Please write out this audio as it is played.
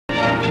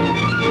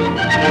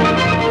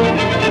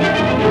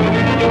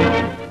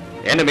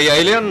Enemy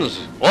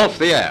aliens off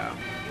the air.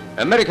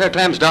 America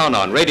clamps down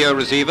on radio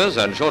receivers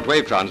and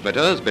shortwave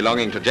transmitters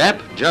belonging to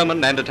Jap,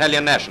 German and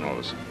Italian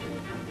nationals.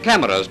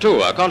 Cameras,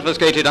 too, are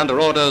confiscated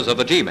under orders of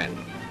the G-men.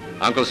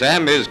 Uncle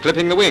Sam is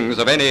clipping the wings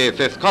of any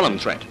fifth column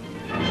threat.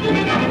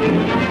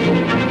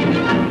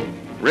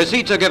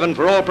 Receipts are given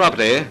for all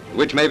property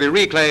which may be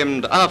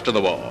reclaimed after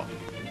the war.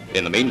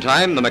 In the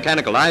meantime, the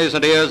mechanical eyes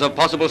and ears of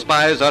possible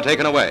spies are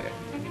taken away.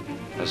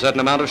 A certain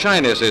amount of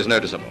shyness is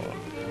noticeable.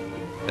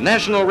 The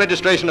national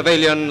registration of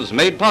aliens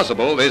made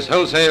possible this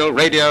wholesale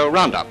radio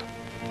roundup.